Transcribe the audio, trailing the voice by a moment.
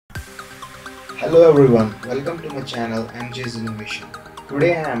Hello everyone, welcome to my channel MJ's Innovation.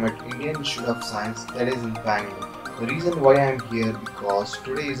 Today I am at Indian Institute of Science, that is in Bangalore. The reason why I am here because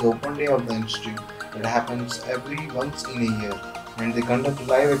today is open day of the institute that happens every once in a year and they conduct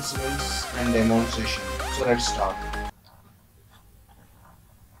live experiments and demonstrations. So let's start.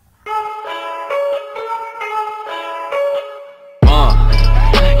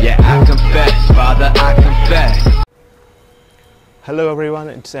 Yeah, I confess, Father, I confess. Hello everyone,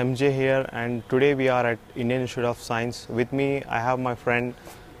 it's MJ here and today we are at Indian Institute of Science. With me I have my friend.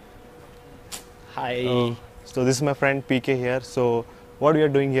 Hi. So this is my friend PK here. So what we are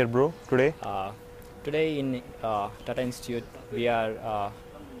doing here, bro, today? Today in Tata Institute we are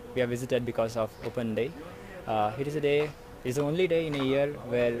visited because of Open Day. It is a day. It's the only day in a year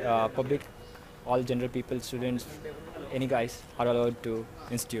where public, all general people, students, any guys are allowed to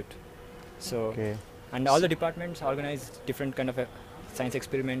institute. So. Okay. And all the departments organize different kind of science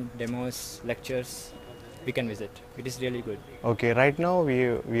experiment, demos, lectures. We can visit. It is really good. Okay, right now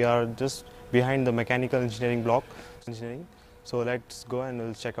we are just behind the mechanical engineering block. So let's go and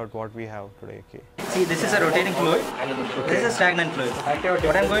we'll check out what we have today. Okay. See, this is a rotating fluid. This is a stagnant fluid.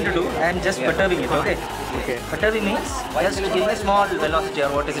 What I'm going to do, I am just perturbing it. Okay. Okay. Perturbing means just giving a small velocity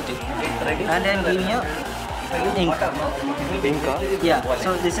or what is it? And then giving a ink. Yeah,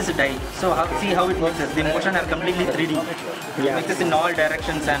 so this is a dye. So see how it works. The motion are completely 3D. It mixes in all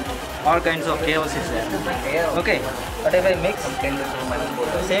directions and all kinds of chaos is there. Okay, but if I mix,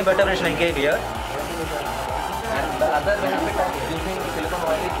 same perturbation I gave here. And the other benefit of using silicone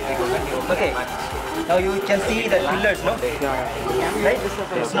oil is okay. Now you can see the pillars, no? Right?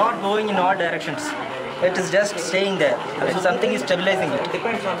 It's not going in all directions. It is just staying there. And something is stabilizing it.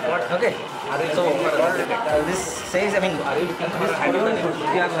 Depends on what. Okay. So this says, I mean, we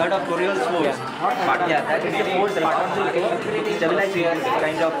have heard of Coriolis force. Yeah, that is the force that stabilizing this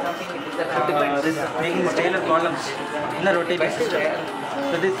kind of this making the Taylor columns in a rotating system.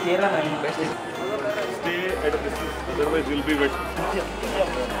 So this Taylor stay at a distance, otherwise you'll be wet.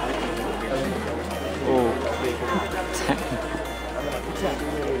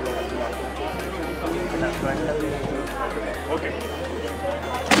 Okay.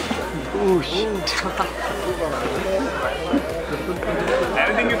 Oh shit.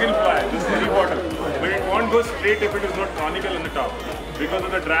 Anything you can fly, just any water. But it won't go straight if it is not conical in the top. Because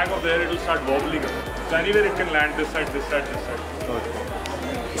of the drag of the air, it will start wobbling up. So anywhere it can land this side, this side, this side.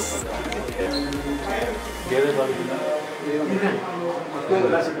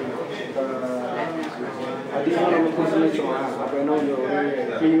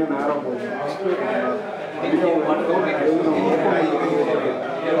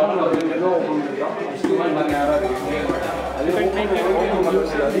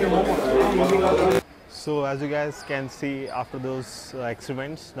 So as you guys can see after those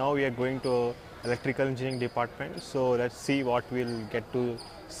experiments, now we are going to electrical engineering department. So let's see what we'll get to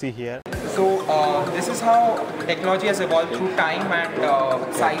see here. So this is how technology has evolved through time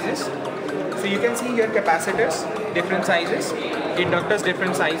and sizes. So you can see here capacitors, different sizes, inductors,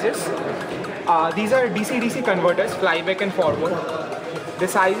 different sizes. These are DC-DC converters, flyback and forward. The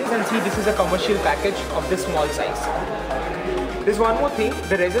sizes, and see this is a commercial package of this small size. There's one more thing,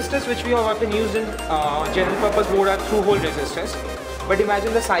 the resistors which we have often used in general purpose board are through-hole resistors. But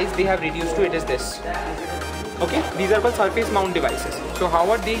imagine the size they have reduced to, it is this. Okay, these are called surface mount devices. So how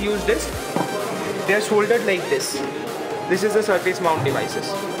are they used is, they are soldered like this. This is the surface mount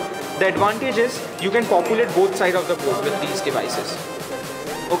devices. The advantage is you can populate both sides of the board with these devices.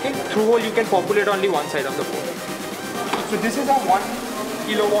 Okay, through hole you can populate only one side of the board. So this is a 1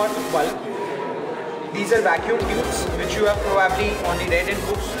 kilowatt bulb. These are vacuum tubes which you have probably only read in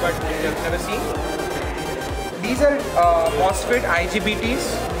books but you have never seen. These are MOSFET IGBTs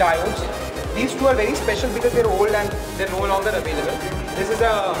diodes. These two are very special because they're old and they're no longer available. This is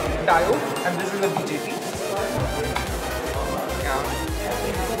a diode and this is a BJT.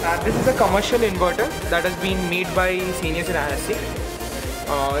 And this is a commercial inverter that has been made by seniors in IISc.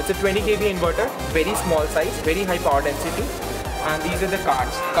 It's a 20 kV inverter, very small size, very high power density. And these are the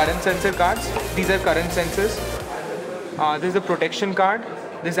cards, current sensor cards. These are current sensors. This is the protection card,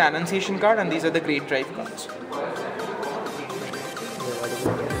 this is the annunciation card, and these are the gate drive cards.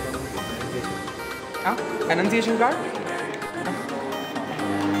 Annunciation card?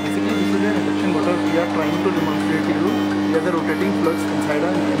 Basically, this is an induction motor we are trying to demonstrate to you. We are the rotating flux inside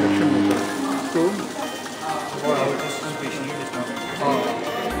an induction motor. So,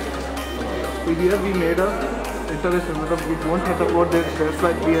 here we made a interest motor. We won't have the code there, just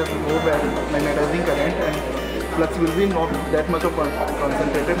like we have no magnetizing current and flux will be not that much of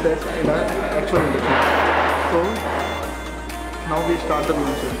concentrated that in our actual induction. So, now we start the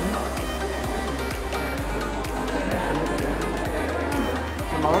demonstration.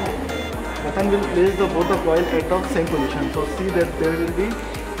 Now Nathan will place both the coil at the same position. So see that there will be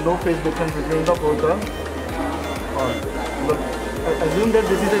no phase difference between the both the coil. Assume that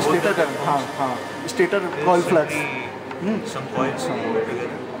this is a stator current, stator coil flux. Some coils together.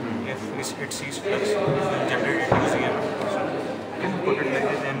 If it sees flux, it will generate it using a so you can put it like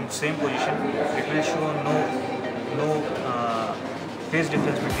this in same position. It will show no phase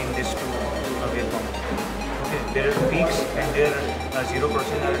difference between these two waveforms. Okay, there are peaks and there are 0%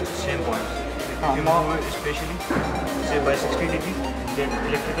 are at the same points. If you move it especially say by 60 degree, then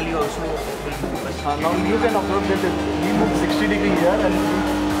electrically also will move by 60 Now you can observe that we move 60 degree here and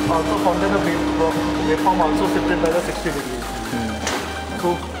also found that the waveform also shifted by the 60 degrees.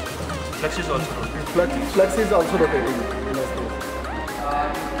 So flux is also rotating. Flux is also rotating in this case.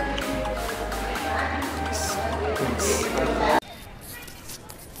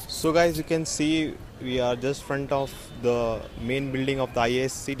 So guys, you can see we are just front of the main building of the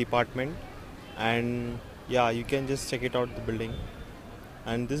IISc department, and yeah, you can just check it out, the building.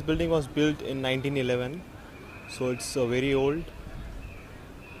 And this building was built in 1911, so it's very old.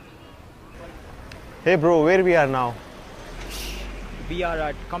 Hey bro, where we are now? We are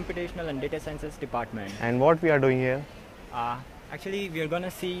at Computational and Data Sciences department. And what we are doing here? Actually, we are gonna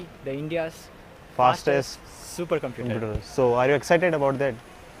see the India's Fastest supercomputer. So are you excited about that?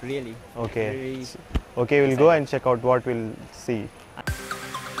 Really? Okay. Okay, we'll go and check out what we'll see.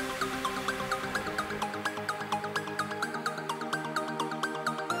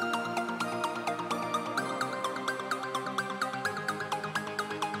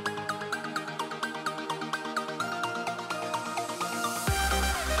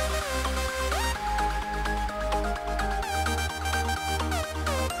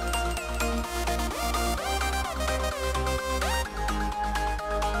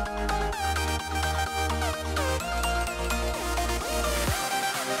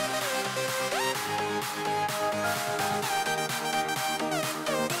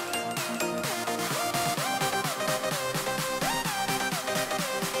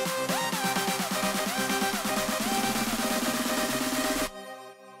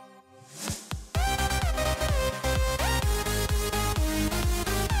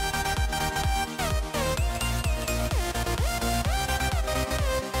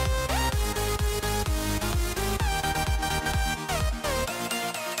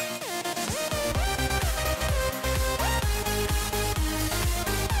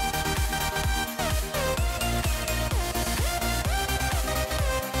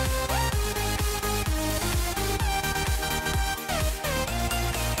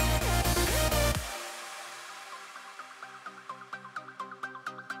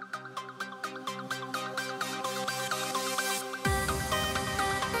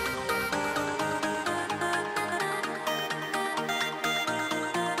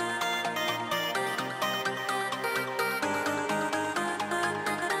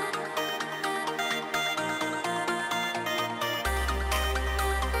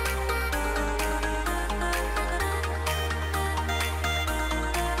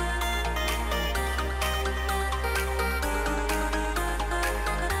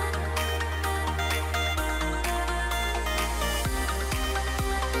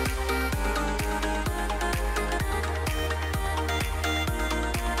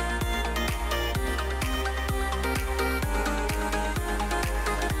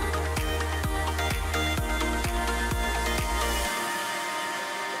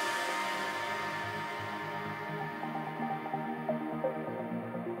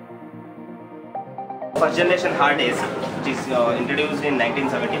 First generation hard disk, which is introduced in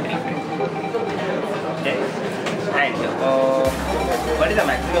 1973. Okay, and what is the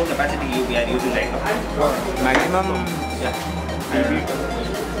maximum capacity we are using right now? Maximum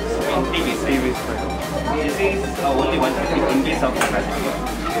in TVs. This is only 150 MBs of capacity.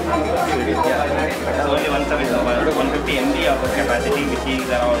 It's only 150 MB of capacity, which is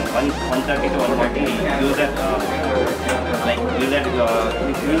around 130 to 140 user. User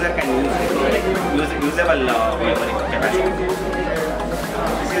can use it, usable memory capacity.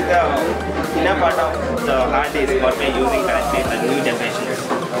 This is the inner part of the hard disk what we are using currently, the new generations.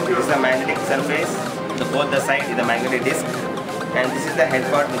 This is the magnetic surface, both the side is the magnetic disk, and this is the head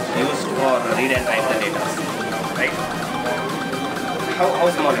part which is used for read and write the data. Right? How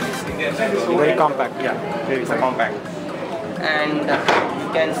small it is? very compact. Yeah, it's a compact. And you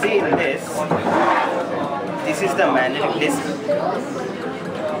can see in this is the magnetic disk.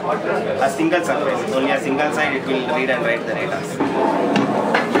 A single surface, only a single side it will read and write the data.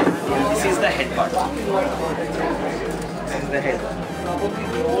 And this is the head part. This is the head. You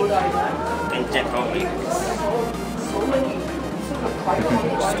can check how big it is.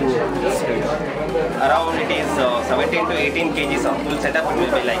 Around it is 17 to 18 kgs of full setup. It will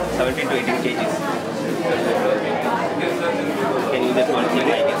be like 17 to 18 kgs. You can use it for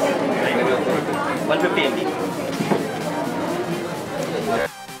 150 MB.